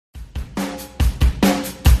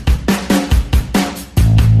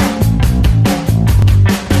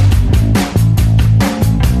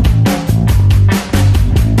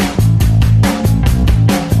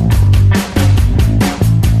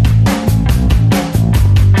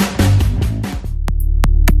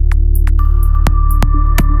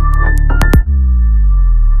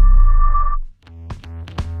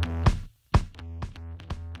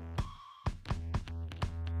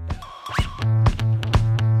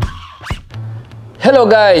Hello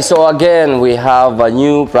guys, so again we have a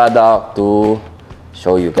new product to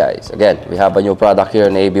show you guys. Again, we have a new product here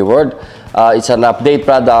in AB World. It's an update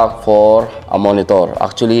product for a monitor.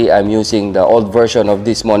 Actually, I'm using the old version of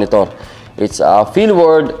this monitor. It's a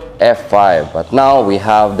Feelworld F5, but now we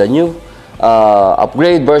have the new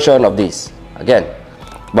upgrade version of this. Again,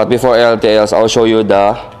 but before anything else, I'll show you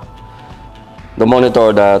the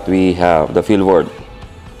monitor that we have, the Feelworld.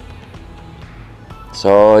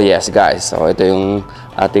 So yes guys, so ito yung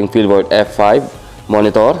ating Feelworld F5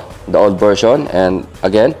 monitor, the old version. And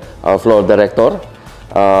again, our floor director,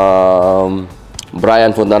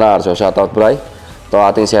 Brian Fundanar. So shout out Bri. Ito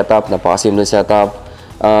ating setup, napaka-simple setup.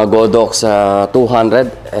 Godox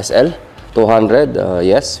 200 SL 200,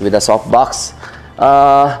 yes, with a soft box,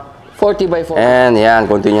 40 by 40. And yan,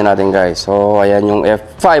 continue natin guys. So ayan yung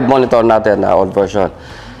F5 monitor natin na old version.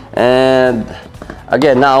 And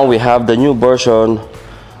again, now we have the new version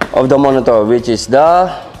of the monitor, which is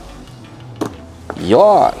the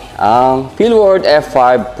ang Feelworld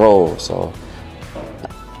F5 Pro. So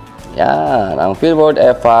yan, ang Feelworld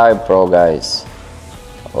F5 Pro guys.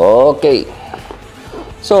 Okay,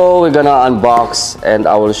 so we're gonna unbox and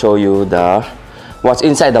I will show you what's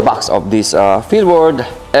inside the box of this Feelworld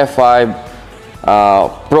F5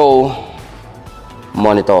 Pro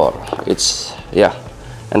monitor. It's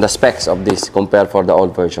and the specs of this compared for the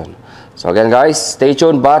old version. So again guys, stay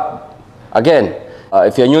tuned. But again,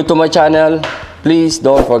 if you're new to my channel, please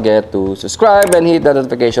don't forget to subscribe and hit the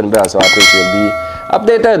notification bell so at least you'll be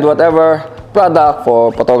updated whatever product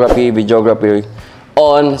for photography, videography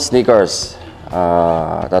on sneakers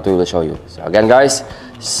that we will show you. So again guys,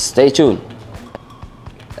 stay tuned.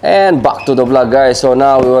 And back to the vlog guys. So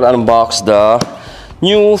now we will unbox the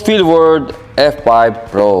new Feelworld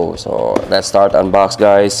F5 Pro. So let's start unbox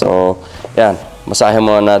guys. So yan, masahe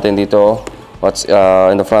muna natin dito what's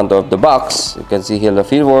in the front of the box. You can see here the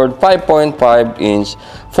Feelworld 5.5-inch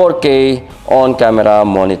 4K on camera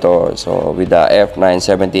monitor. So with the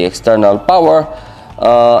F970 external power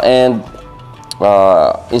and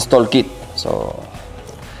install kit. So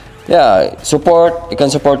yeah, you can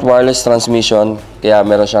support wireless transmission. Kaya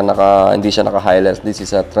meron siya hindi siya naka-highlights. This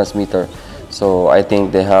is a transmitter. So I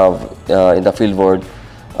think they have in the Feelworld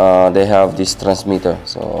they have this transmitter.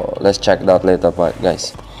 So let's check that later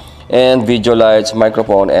guys. And video lights,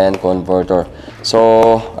 microphone, and converter.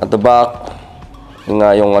 So at the back, yung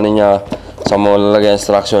ano niya, sa mo lalagay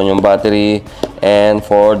instruction yung battery, and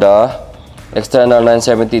for the external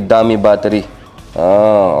 970 dummy battery.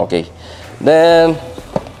 Okay. Then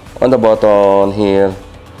on the bottom here,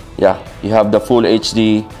 you have the full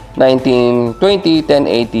HD 1920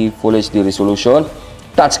 1080 full HD resolution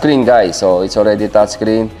touchscreen guys. So it's already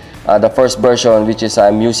touchscreen. The first version which is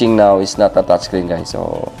I'm using now is not a touchscreen guys.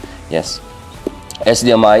 So yes,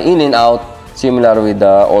 HDMI in and out, similar with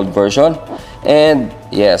the old version. And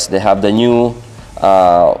yes, they have the new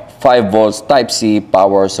 5 volts type C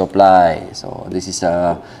power supply. So this is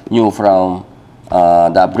new from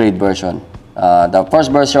the upgrade version. The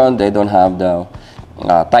first version, they don't have the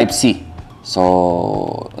type C.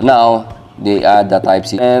 So now they add the type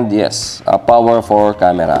C. And yes, power for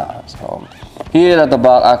camera. So here at the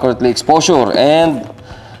back, accurately exposure and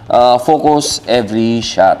focus every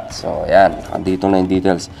shot. So yan, andito na yung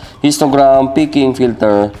details. Histogram, peaking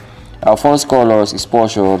filter, false colors,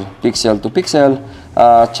 exposure, pixel to pixel,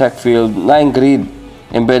 check field, 9 grid,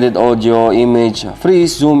 embedded audio, image,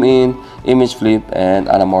 freeze, zoom in, image flip, and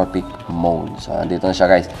anamorphic mode. So andito na siya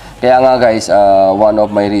guys. Kaya nga guys, one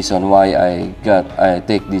of my reason why I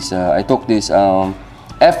took this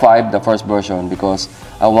F5, the first version, because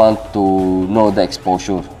I want to know the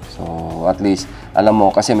exposure. So at least alam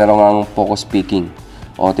mo, kasi meron ang focus peaking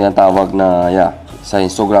o tinatawag na sa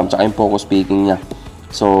Instagram, tsaka yung focus peaking niya.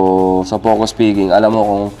 So sa focus peaking, alam mo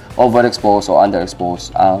kung overexposed o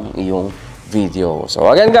underexposed ang iyong video. So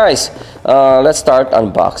again guys, let's start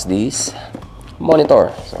unbox this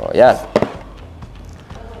monitor. So yan,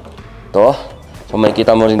 ito. So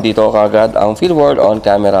makikita mo rin dito kagad ang Feelworld on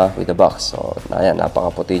camera with the box. So ayan,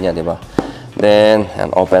 napakaputi niya, di ba? Then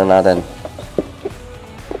and open na natin.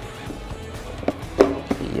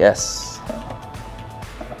 Yes.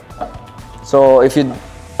 So if you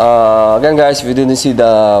again guys, if you didn't see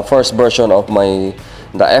the first version of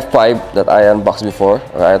the F5 that I unboxed before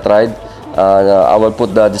or I tried, I will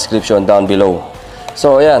put the description down below.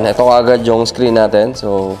 So ayan, ito agad yung screen natin.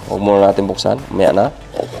 So huwag muna natin buksan, maya na.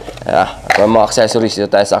 Ito mga accessories. Dito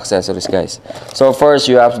tayo sa accessories guys. So first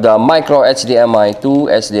you have the micro HDMI to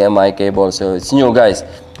HDMI cable. So it's new guys,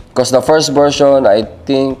 because the first version, I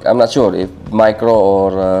think, I'm not sure if micro or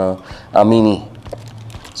a mini.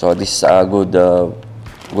 So this is a good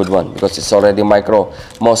good one because it's already micro.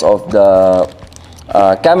 Most of the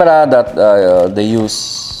camera that they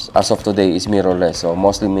use as of today is mirrorless. So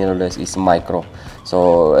mostly mirrorless is micro.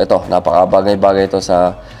 So ito, napakabagay-bagay ito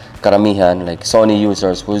sa karamihan like Sony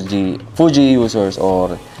users, Fuji users,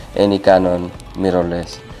 or any Canon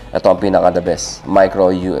mirrorless. Ito ang pinaka the best,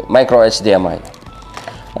 micro HDMI.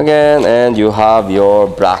 Again, and you have your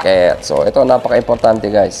bracket. So ito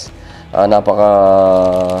napaka-importante guys. Napaka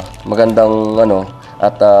magandang ano,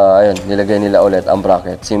 at ayun, nilagay nila ulit ang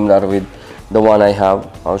bracket similar with the one I have.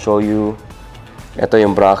 I'll show you. Ito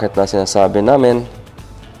yung bracket na sinasabi namin.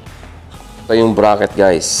 Ito yung bracket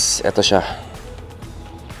guys. Ito siya.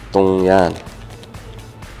 Itong yan.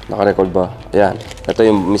 Naka-record ba? Ayan. Ito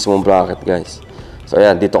yung mismong bracket guys. So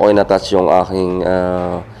ayan, dito ko in-attach yung aking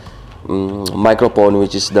microphone,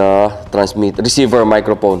 which is the receiver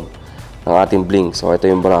microphone ng ating Blink. So ito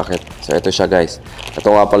yung bracket. So ito siya guys.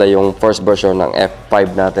 Ito nga pala yung first version ng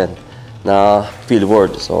F5 natin na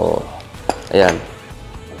Feelworld. So ayan.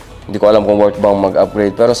 Hindi ko alam kung worth bang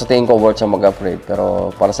mag-upgrade, pero sa tingin ko worth siya mag-upgrade.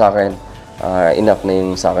 Pero para sa akin, enough na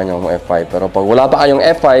yung sa akin yung F5. Pero pag wala pa kayong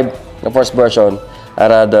F5 na first version, I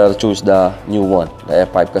rather choose the new one, the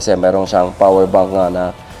F5, kasi meron siyang power bank nga na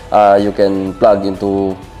you can plug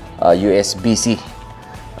into USB-C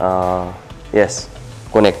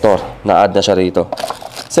connector na add na siya rito.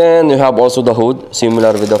 Then you have also the hood,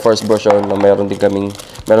 similar with the first version na meron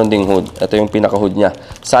ding hood. Ito yung pinaka hood niya,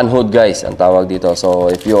 sun hood guys ang tawag dito. So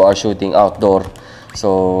if you are shooting outdoor, so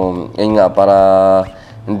yun nga, para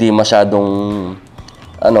hindi masyadong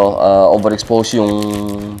overexpose yung,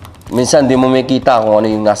 minsan di mo makita kung ano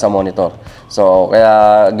yung nasa monitor. So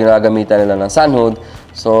kaya ginagamitan nila ng sun hood.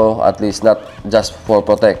 So at least not just for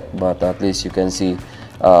protect, but at least you can see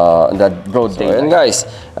that broad day. So ayan guys,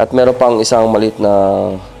 at meron pang isang malit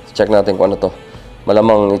na check natin kung ano to.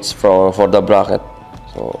 Malamang it's for the bracket.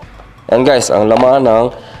 So ayan guys, ang laman ng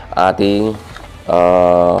ating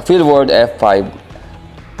Feelworld F5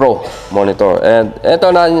 Pro monitor. And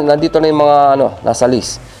eto nandito na yung mga nasa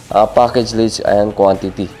list, package list and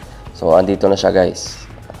quantity. So andito na siya guys.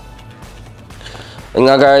 Yun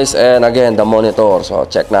nga guys, and again, the monitor. So,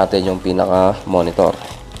 check natin yung pinaka-monitor.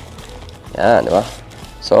 Yan, di ba?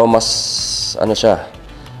 So, mas, siya,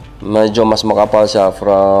 medyo mas makapal siya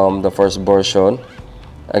from the first version.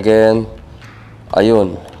 Again,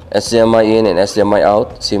 ayun, HDMI in and HDMI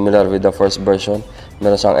out, similar with the first version.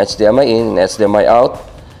 Meron siyang HDMI in and HDMI out.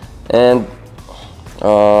 And,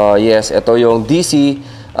 yes, ito yung DC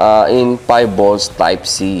in 5 volts Type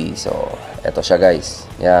C. So, ito siya guys.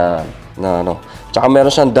 Yan, Tsaka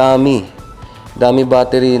meron siyang dummy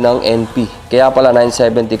battery ng NP. Kaya pala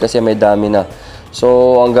 970 kasi may dummy na.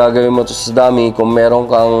 So ang gagawin mo to sa dummy, kung meron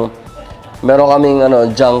kaming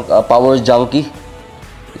power junkie.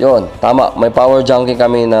 'Yon, tama, may power junkie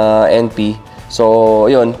kami na NP.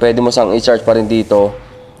 So 'yon, pwede mo sang i-charge pa rin dito.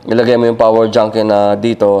 Ilagay mo yung power junkie na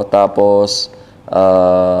dito, tapos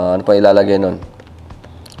ano pa ilalagay nun?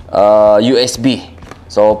 USB.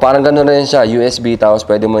 So parang ganoon rin siya, USB, tapos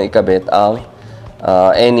pwede mo ikabit ang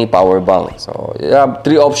any power bank. So you have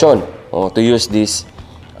 3 options to use this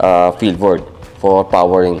Feelworld for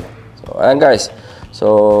powering. So ayan guys.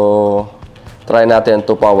 So try natin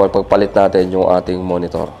to power pagpalit natin yung ating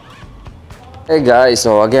monitor. Okay guys,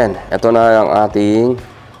 so again, ito na yung ating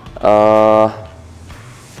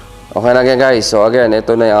okay na again guys. So again,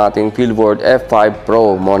 ito na yung ating Feelworld F5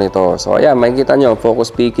 Pro monitor. So ayan, makikita nyo,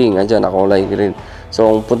 focus peaking, andyan, nakulay green.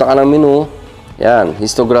 So punta ka ng menu. Yan,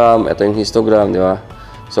 histogram. Ito yung histogram, di ba?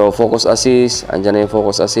 So, focus assist. Andyan na yung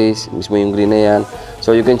focus assist. Mismo yung green na yan.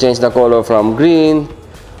 So, you can change the color from green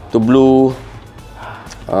to blue.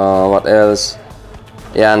 What else?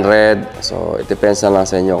 Yan, red. So, it depends na lang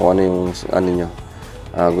sa inyo kung ano yung nyo.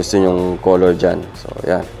 Gusto nyong color dyan. So,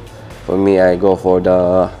 yan. For me, I go for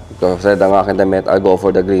the, because ang aking damit, I go for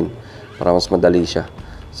the green. Para mas madali siya.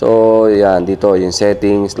 So, yan. Dito, yung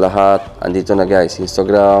settings, lahat. Andito na guys.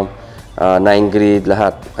 Histogram. 9 grid,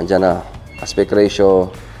 lahat. Andyan na. Aspect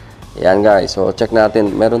ratio. Yan guys. So, check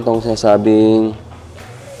natin. Meron tong sinasabing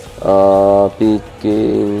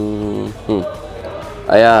peaking.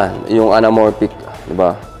 Ayan. Yung anamorphic.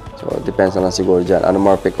 Diba? So, depends na lang siguro dyan.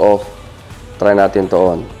 Anamorphic off. Try natin to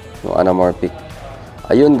on. Yung anamorphic.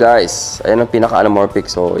 Ayun guys. Ayan ang pinaka-anamorphic.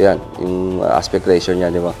 So, yan. Yung aspect ratio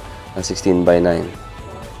niya, diba? 16:9.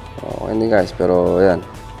 Okay din guys. Pero, ayan.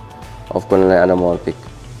 Off ko na lang yung anamorphic.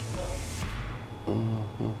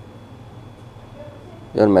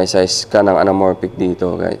 Yun, may size ka ng anamorphic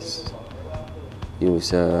dito guys.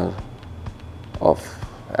 User off.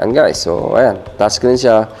 Ayan guys, so ayan, touchscreen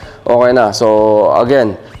siya. Okay na. So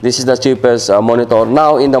again, this is the cheapest monitor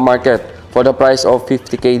now in the market for the price of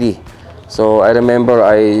 50 KD. So I remember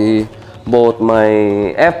I bought my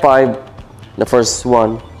F5, the first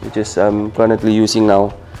one, which is I'm currently using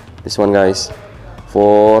now. This one, guys,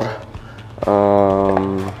 for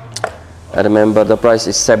I remember the price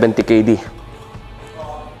is 70 KD.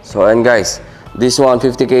 So, and guys, this one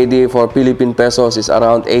 50 KD for Philippine pesos is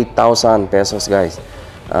around 8,000 pesos, guys.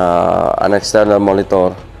 An external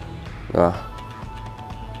monitor.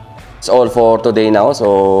 It's all for today now.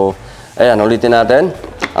 So, ayan, ulitin natin.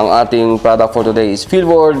 Ang ating product for today is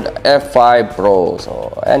Feelworld F5 Pro.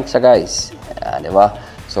 So, ayan siya, guys. Ayan, diba?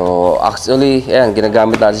 So, actually, ayan,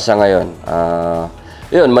 ginagamit natin siya ngayon.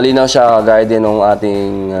 Yun, malinaw siya gaya din ng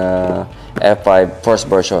ating F5 first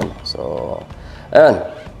version. So, ayan.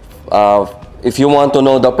 If you want to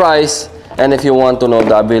know the price and if you want to know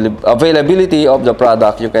the availability of the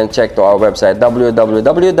product, you can check to our website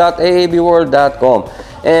www.aabworld.com.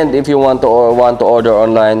 And if you want to order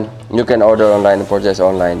online, you can order online and purchase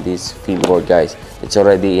online this Feelworld, guys. It's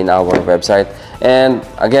already in our website. And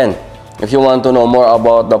again, if you want to know more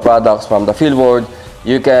about the products from the Feelworld,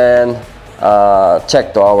 you can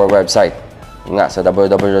check to our website nga sa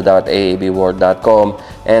www.aabworld.com.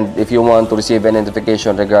 And if you want to receive a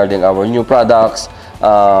notification regarding our new products,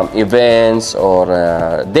 events, or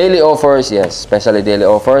daily offers, yes, especially daily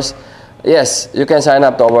offers, yes, you can sign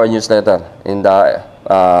up to our newsletter in the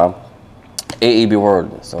AAB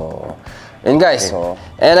World. So, and guys,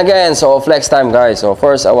 and again, so flex time, guys. So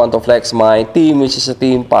first, I want to flex my team, which is a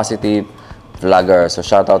Team Positive Vlogger. So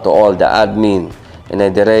shout out to all the admin. Inay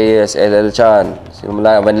De Reyes, LL Chan, si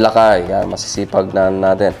Van Lakay, yan, masisipag na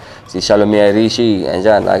natin. Si Shalomia Rishi,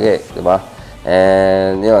 andyan, lagi, di ba?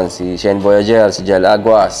 And yun, si Shane Voyager, si Jel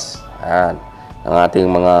Aguas, yan, ang ating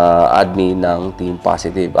mga admin ng Team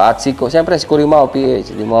Positive. At siyempre, si Kurimao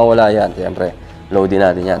PH, hindi mawawala yan, siyempre, load din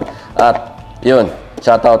natin yan. At yun,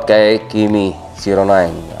 shoutout kay Kimi09,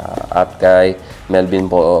 at kay Melvin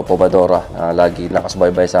Pobadora, lagi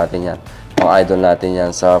nakasubaybay sa atin yan. Mga idol natin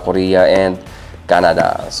yan sa Korea and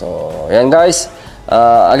Canada. So, yan, guys.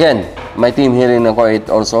 Again, my team here in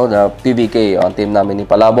Kuwait also, the PVK, ang team namin ni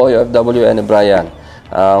Palabo, UFW, and Brian,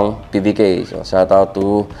 ang PVK. So, shout out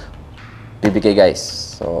to PVK, guys.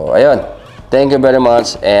 So, ayun. Thank you very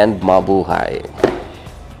much and mabuhay.